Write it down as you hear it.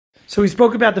So we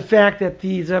spoke about the fact that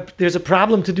there's a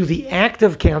problem to do the act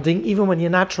of counting, even when you're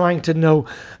not trying to know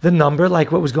the number,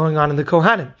 like what was going on in the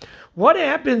Kohanim. What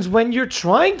happens when you're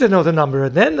trying to know the number?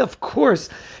 Then, of course,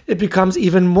 it becomes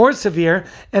even more severe,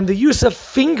 and the use of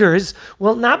fingers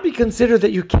will not be considered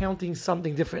that you're counting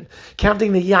something different.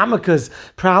 Counting the yarmulkes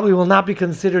probably will not be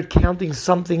considered counting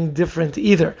something different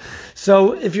either.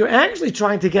 So if you're actually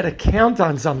trying to get a count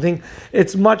on something,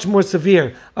 it's much more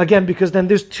severe. Again, because then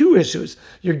there's two issues.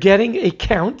 You're getting a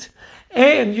count,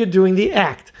 and you're doing the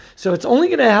act. So it's only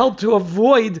going to help to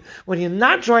avoid, when you're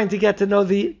not trying to get to know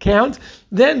the count,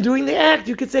 then doing the act.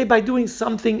 You could say by doing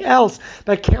something else,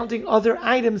 by counting other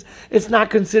items, it's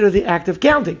not considered the act of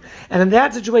counting. And in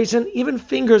that situation, even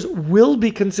fingers will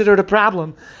be considered a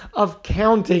problem of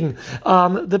counting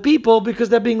the people, because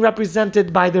they're being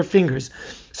represented by their fingers.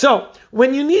 So,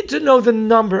 when you need to know the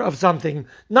number of something,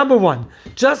 number one,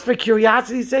 just for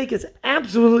curiosity's sake, is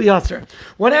absolutely usher.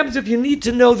 What happens if you need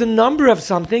to know the number of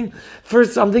something for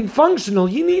something functional?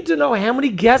 You need to know how many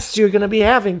guests you're going to be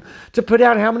having to put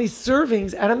out how many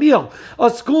servings at a meal. A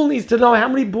school needs to know how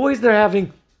many boys they're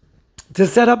having to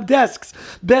set up desks,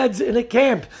 beds in a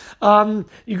camp.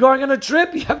 You're going on a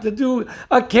trip, you have to do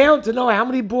a count to know how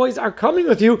many boys are coming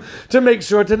with you, to make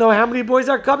sure to know how many boys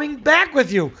are coming back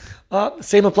with you.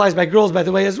 Same applies by girls, by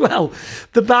the way, as well.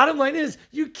 The bottom line is,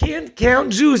 you can't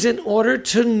count Jews in order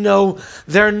to know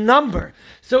their number.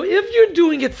 So if you're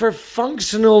doing it for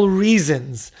functional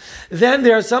reasons, then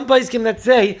there are some poskim that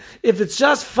say, if it's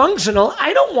just functional,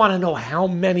 I don't want to know how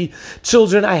many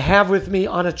children I have with me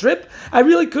on a trip. I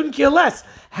really couldn't care less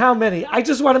how many. I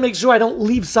just want to make sure I don't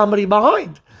leave somebody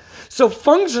behind. So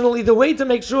functionally, the way to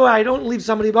make sure I don't leave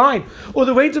somebody behind, or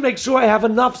the way to make sure I have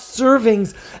enough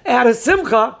servings at a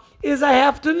simcha, is I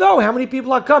have to know how many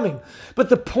people are coming. But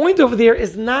the point over there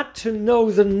is not to know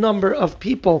the number of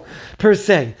people per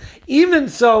se. Even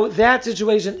so, that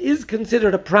situation is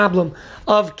considered a problem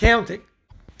of counting.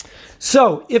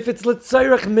 So, if it's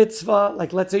l'tzairach mitzvah,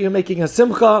 like let's say you're making a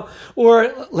simcha,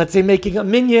 or let's say making a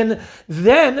minyan,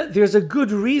 then there's a good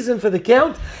reason for the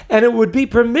count, and it would be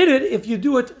permitted if you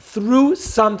do it through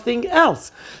something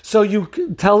else. So you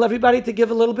tell everybody to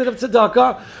give a little bit of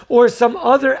tzedakah, or some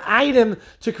other item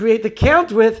to create the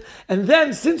count with, and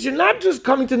then since you're not just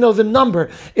coming to know the number,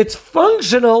 it's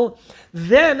functional,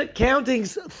 then counting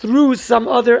through some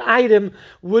other item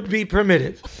would be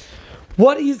permitted.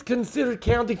 What is considered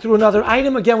counting through another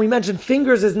item? Again, we mentioned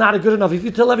fingers is not good enough. If you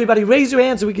tell everybody, raise your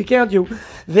hand so we can count you,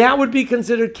 that would be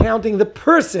considered counting the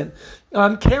person.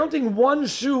 Counting one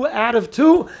shoe out of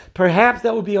two, perhaps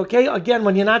that would be okay. Again,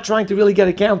 when you're not trying to really get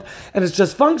a count and it's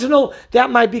just functional, that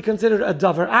might be considered a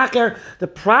davar acher. The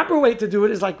proper way to do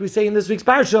it is like we say in this week's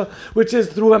parsha, which is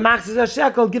through a machzah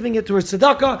shekel, giving it to a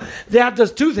tzedakah. That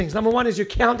does two things. Number one is you're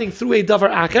counting through a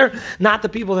davar acher, not the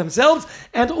people themselves,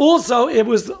 and also it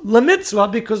was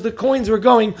lemitzvah because the coins were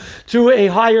going to a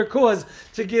higher cause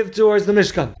to give towards the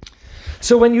Mishkan.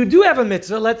 So when you do have a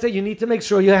mitzvah, let's say you need to make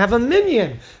sure you have a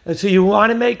minyan, so you want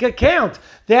to make a count.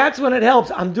 That's when it helps.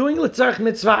 I'm doing l'tzarech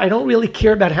mitzvah. I don't really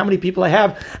care about how many people I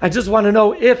have. I just want to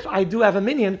know if I do have a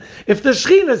minyan, if the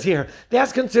Shekhinah is here.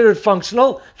 That's considered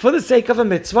functional for the sake of a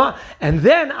mitzvah. And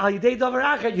then al yidei davar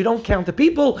acher, you don't count the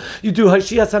people. You do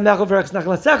Hashiach samecha v'rex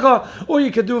nachlasecha, or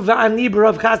you could do va'ani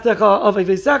b'rav chastecha avei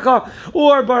v'secha,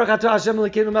 or baruch atah Hashem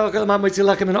Elokeinu melech haolam motzei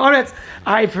lechem min haaretz.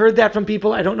 I've heard that from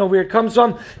people. I don't know where it comes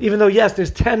from, even though yes,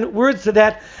 there's 10 words to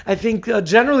that. I think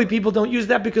generally people don't use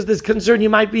that because there's concern you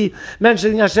might be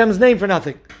mentioning Hashem's name for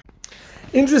nothing.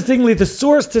 Interestingly, the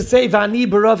source to say Vani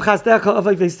b'rav chastecha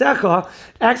avei v'secha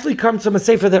actually comes from a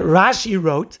sefer that Rashi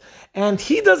wrote, and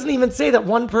he doesn't even say that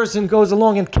one person goes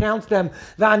along and counts them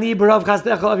Vani b'rav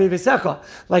chastecha avei v'secha,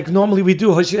 like normally we do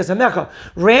Hoshia Samecha.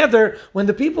 Rather, when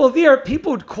the people are there,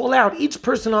 people would call out, each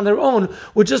person on their own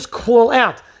would just call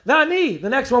out Vani. The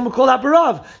next one will call out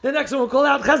Barav. The next one will call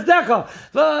out Chazdecha.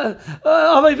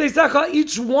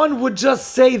 Each one would just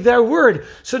say their word.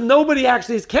 So nobody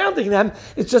actually is counting them.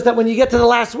 It's just that when you get to the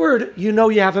last word, you know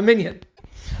you have a minyan.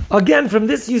 Again, from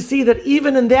this you see that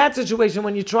even in that situation,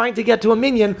 when you're trying to get to a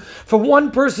minyan, for one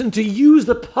person to use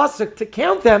the pasuk to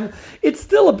count them, it's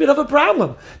still a bit of a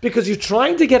problem, because you're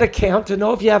trying to get a count to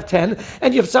know if you have 10,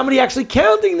 and you have somebody actually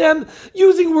counting them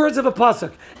using words of a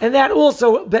pasuk. And that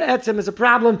also, be'etzem, is a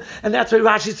problem, and that's why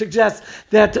Rashi suggests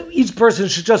that each person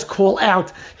should just call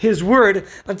out his word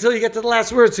until you get to the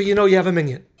last word, so you know you have a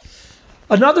minyan.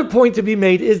 Another point to be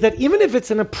made is that even if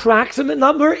it's an approximate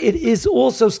number, it is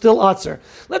also still utzer.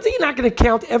 Let's say you're not going to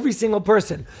count every single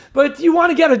person, but you want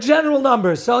to get a general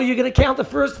number, so you're going to count the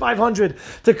first 500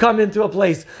 to come into a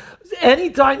place.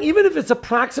 Anytime, even if it's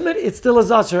approximate, it still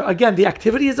is usher. Again, the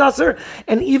activity is usher,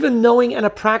 and even knowing an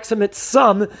approximate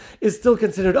sum is still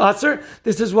considered usher.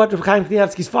 This is what Reb Chaim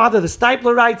Kanievsky's father, the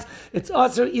Stipler, writes. It's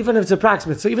usher even if it's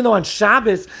approximate. So even though on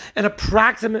Shabbos, an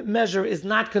approximate measure is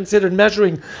not considered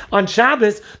measuring on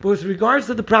Shabbos, but with regards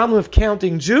to the problem of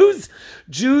counting Jews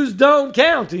don't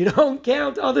count. You don't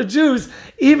count other Jews,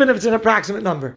 even if it's an approximate number.